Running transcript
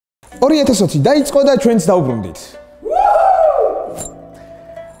2020 დაიწყო და ჩვენც დავუბრუნდით.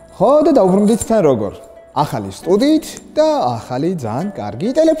 ხო და დავუბრუნდით თან როგორ? ახალი სტუდიით და ახალი ძალიან კარგი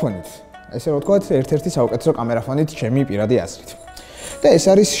ტელეფონით. ესე რომ ვთქვათ, ერთ-ერთი საუკეთესო კამერაფონით ჩემი პირადი აზრით. და ეს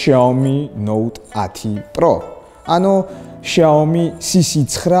არის Xiaomi Note 10 Pro. ანუ Xiaomi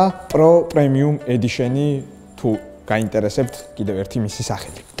CC9 Pro Premium Edition-ი თუ გაინტერესებთ კიდევ ერთი მისი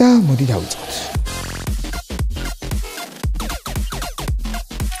სახელი. და მოდი დავიწყოთ.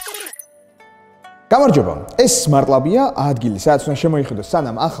 გამარჯობა. ეს სმარტლაბია ადგილი, სადაც უნდა შემოიხედოს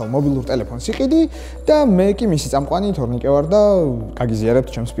სანამ ახალ მობილურ ტელეფონს იყიდი და მე კი მისი წამყვანი თორნიკე ვარ და გაგიზიარებთ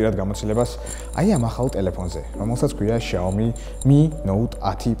ჩემს პირად გამოცდილებას აი ამ ახალ ტელეფონზე, რომელსაც ქვია Xiaomi Mi Note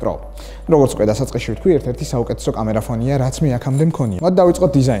 10 Pro. როგორც ყველა დასაწყისში ვთქვი, ერთ-ერთი საუკეთესო კამერაფონია, რაც მე აქამდე მქონია. მოდი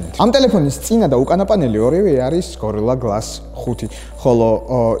დავიწყოთ დიზაინით. ამ ტელეფონის წინა და უკანა პანელი ორივე არის Gorilla Glass 5, ხოლო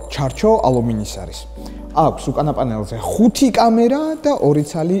ჩარჩო ალუმინის არის. აქვს უკანა პანელზე 5 კამერა და 2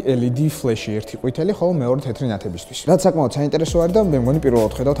 ცალი LED ფლეში, ერთი ყვითელი, ხოლო მეორე თეთრი ნათებისთვის. რაც საკმაოდ საინტერესო არის და მე მგონი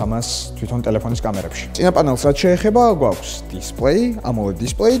პირველად ხედავთ ამას თვითონ ტელეფონის კამერებში. წინა პანელს რაც შეეხება, გვაქვს დისპლეი, AMOLED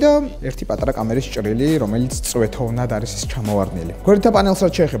დისპლეი და ერთი პატარა კამერის ჭრილი, რომელიც წვეთოვნად არის ჩამოვარდნილი. გვერდითა პანელს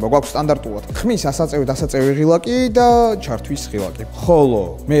რაც შეეხება, გვაქვს სტანდარტულად ხმის ასაწევი ღილაკი და ჩართვის ღილაკი. ხოლო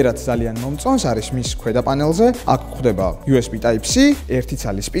მე რაც ძალიან მომწონს არის მის ქვედა პანელზე, აქ გვხვდება USB Type-C, ერთი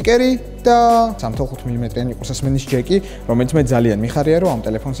ცალი სპიკერი და 3.5 მმ-იანი ყურსასმენის ჯეკი, რომელიც მე ძალიან მიხარია, რომ ამ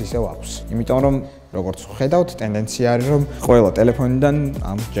ტელეფონს ისევ აქვს. იმიტომ რომ როგორც ხედავთ, ტენდენცია არის, რომ ყველა ტელეფონიდან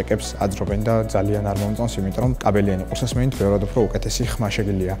ამ ჯეკებს აძრობენ და ძალიან არ მომწონს, იმიტომ რომ კაბელიანი ყურსასმენით ბევრად უფრო უკეთესი ხმა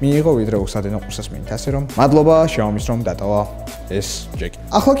შეგიძლია მიიღო ვიდრე უსადენო ყურსასმენით. ასე რომ მადლობა Xiaomi-ს რომ დატოვა ეს ჯეკი.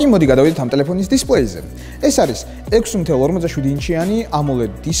 ახლა კი მოდი გადავიდეთ ამ ტელეფონის დისპლეიზე. ეს არის 6.47 ინჩიანი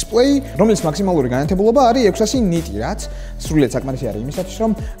AMOLED დისპლეი, რომლის მაქსიმალური განათებულობა არის 600 ნიტი, რაც სრულიად საკმარისი არის იმისათვის,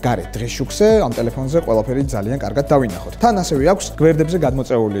 რომ გარეთ დღის შუქზე ამ ტელეფონზე ყველაფერი ძალიან კარგად დავინახოთ. თან ასევე აქვს გვერდებზე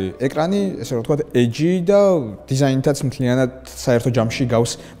გადმოწეული ეკრანი, ესე რომ ვთქვათ, edge და დიზაინითაც მთლიანად საერთო ჯამში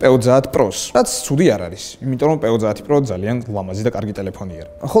გავს P30 Pro-ს. რაც ცუდი არ არის, იმიტომ რომ P30 Pro ძალიან ლამაზი და კარგი ტელეფონია.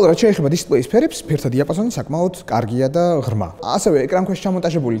 ხოლო რაც შეეხება დისპლეის ფერებს, ფერთა დიაპაზონი საკმაოდ კარგია და ღრმა. ასევე ეკრანქვეშ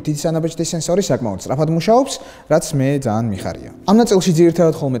ჩამონტაჟებული დიდი სანაბეჭდი სენსორი საკმაოდ სწრაფად მუშაობს, რაც მე ძალიან მიხარია. ამ ნაწილში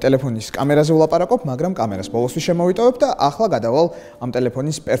ძირითადად ხოლმე ტელეფონის კამერაზე ვლაპარაკობ, მაგრამ კამერას ბოლოსთვის შემოვიტოვებ და ახლა გადავალ ამ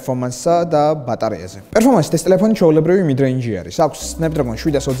ტელეფონის პერფორმანსსა და ბატარეაზე. პერფორმანსით ეს ტელეფონი ჩვეულებრივი mid-range-ი არის. აქვს Snapdragon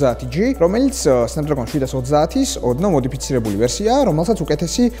 720G, რომელიც Snapdragon 720-ის ოდნავ მოდიფიცირებული ვერსია, რომელსაც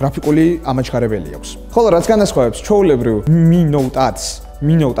უკეთესი გრაფიკული ამაჩქარებელი აქვს. ხოლო რაც განასხვავებს ჩვეულებრივ Mi Note 10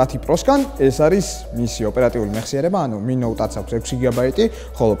 Mi Note 10 Pro-სგან, ეს არის მისი ოპერატიული მეხსიერება, ანუ Mi Note 10 აქვს 6 GB,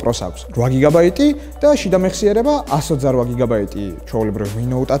 ხოლო Pro-ს აქვს 8 GB და შიდა მეხსიერება 128 GB ჩვეულებრივ Mi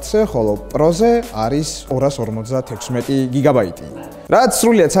Note 10-ზე, ხოლო Pro-ზე არის 256 GB. რაც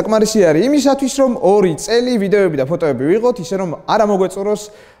სრულიად საკმარისი არის იმისათვის, რომ 2 წელი ვიდეოები და ფოტოები ვიღოთ, ისე რომ არ ამოგვეწუროს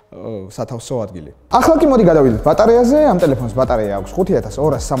სათავსო ადგილი. ახლა კი მოდი გადავიდეთ ბატარეაზე. ამ ტელეფონს ბატარეა აქვს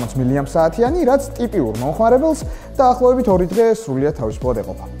 5260 mAh-იანი, რაც ტიპიურ მომხმარებელს დაახლოებით 2 დღე სრულიად თავისუფლად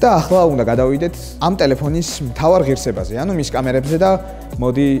ეყოფა. და ახლა უნდა გადავიდეთ ამ ტელეფონის მთავარ ღირსებაზე, ანუ მის კამერებზე და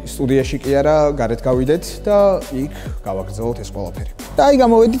მოდი სტუდიაში კი არა, გარეთ გავიდეთ და იქ გავაგრძელოთ ეს ყველაფერი. და აი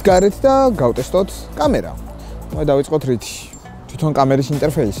გამოვედით გარეთ და გავტესტოთ კამერა. მოდი დავიწყოთ რითი. თვითონ კამერის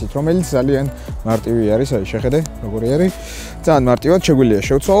ინტერფეისით, რომელიც ძალიან მარტივი არის, აი შეხედე, როგორი არის. ძალიან მარტივად შეგვიძლია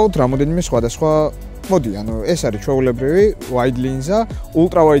შევცვალოთ რამოდენიმე სხვადასხვა მოდი, ანუ ეს არის ჩვეულებრივი wide lens-ა,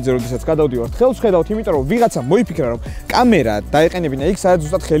 ultra wide-ზე როდესაც გადავდივართ, ხელს ხედავთ, იმიტომ რომ ვიღაცა მოიფიქრა, რომ კამერა დაეყენებინა იქ, სადაც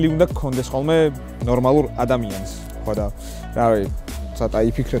ზუსტად ხელი უნდა გქონდეს ხოლმე ნორმალურ ადამიანს. ხო და რავი, ცოტა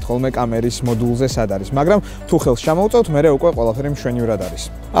იფიქრეთ ხოლმე კამერის მოდულზე სად არის, მაგრამ თუ ხელს ჩამოვწევთ, მე უკვე ყველაფერი მშვენივრად არის.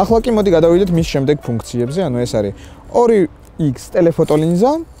 ახლა კი მოდი გადავიდეთ მის შემდეგ ფუნქციებზე, ანუ ეს არის 2x ტელეფოტო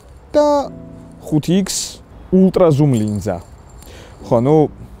ლინზა და 5x ultra zoom ლინზა. ხო, ნუ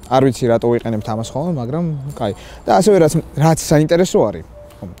არ ვიცი რატო ვიყენებთ ამას ხოლმე, მაგრამ კაი. და ასევე რაც საინტერესო არის.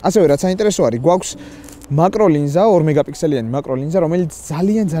 ხო, ასევე რაც საინტერესო არის, გვაქვს მაკრო ლინზა, 2 მეგაპიქსელიანი მაკრო ლინზა, რომელიც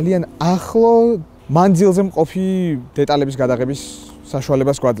ძალიან ახლო მანძილზე მყოფი დეტალების გადაღების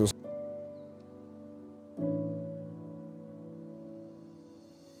საშუალებას გვაძლევს.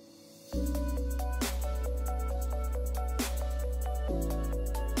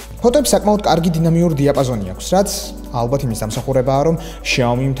 ფოტოებს საკმაოდ კარგი დინამიური დიაპაზონი აქვს, რაც ალბათ იმის დამსახურებაა, რომ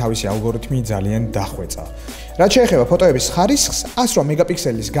Xiaomi-მ თავისი ალგორითმი ძალიან დახვეწა. რაც შეეხება ფოტოების ხარისხს, 108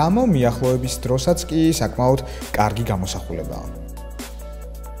 მეგაპიქსელის გამო მიახლოების დროსაც კი საკმაოდ კარგი გამოსახულებაა.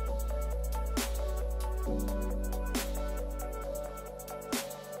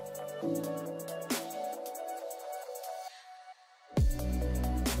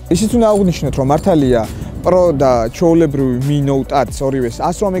 ისიც უნდა აღვნიშნოთ, რომ მართალია Pro და ჩვეულებრივი Mi Note-აც ორივეს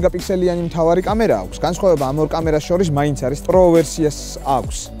 108 მეგაპიქსელიანი მთავარი კამერა აქვს. განსხვავება ამ ორ კამერას შორის მაინც არის Pro ვერსიას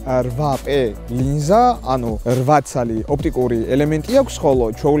აქვს 8P ლინზა, ანუ 8 ცალი ოპტიკური ელემენტი აქვს, ხოლო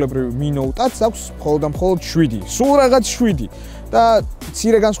ჩვეულებრივი Mi Note-აც აქვს მხოლოდ და მხოლოდ 7. სულ რაღაც 7 და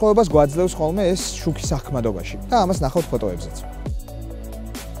მცირე განსხვავებას გვაძლევს ხოლმე ეს შუქის ახკმადობაში. და ამას ნახავთ ფოტოებზეც.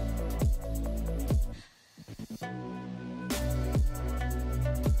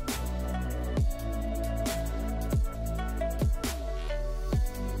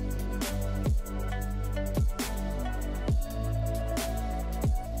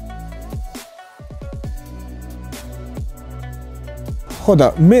 ხო და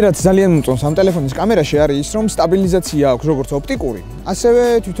მე რაც ძალიან მომწონს ამ ტელეფონის კამერაში არის ის, რომ სტაბილიზაცია აქვს როგორც ოპტიკური, ასევე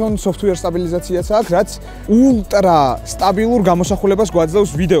თვითონ software სტაბილიზაციაც აქვს, რაც ულტრა სტაბილურ გამოსახულებას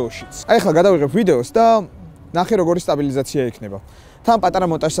გვაძლევს ვიდეოშიც. აი ახლა გადავიღებ ვიდეოს და ნახე როგორი სტაბილიზაცია იქნება. თან პატარა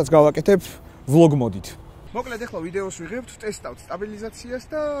მონტაჟსაც გავაკეთებ vlog მოდით. მოკლედ ახლა ვიდეოს ვიღებთ, ტესტავთ სტაბილიზაციას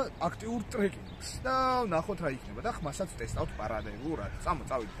და აქტიურ ტრეკინგს და ნახოთ რა იქნება და ხმასაც ტესტავთ პარალელურად.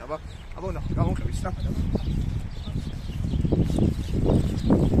 წავიდით, აბა ნახოთ, გამოვყევით სწრაფად.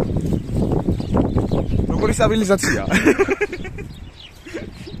 როგორი სტაბილიზაცია?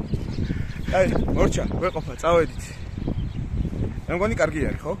 აი, მორჩა, ვეყოფა, წავედით. მე მგონი კარგი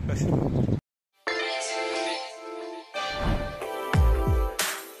არის, ხო? ასე.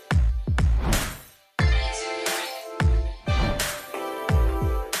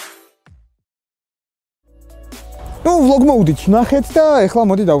 ნუ vlog mode-ით ნახეთ და ახლა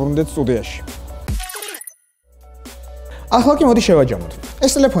მოდი დავბრუნდეთ სტუდიაში. ახლა კი მოდი შევაჯამოთ.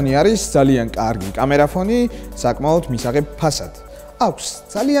 ეს ტელეფონი არის ძალიან კარგი კამერაფონი, საკმაოდ მისაღებ ფასად. აქვს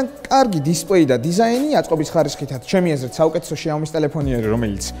ძალიან კარგი დისპლეი და დიზაინი, აწყობის ხარისხითაც ჩემი აზრით საუკეთესო Xiaomi-ის ტელეფონი არის,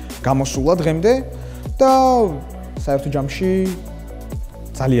 რომელიც გამოსულა დღემდე და საერთო ჯამში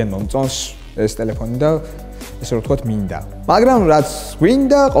ძალიან მომწონს ეს ტელეფონი და ესე რომ ვთქვათ, მინდა. მაგრამ რაც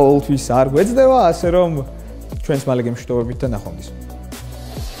გვინდა, ყოველთვის არ გვეძდება, ასე რომ ჩვენს მალე გემშვიდობებით და ნახვამდის.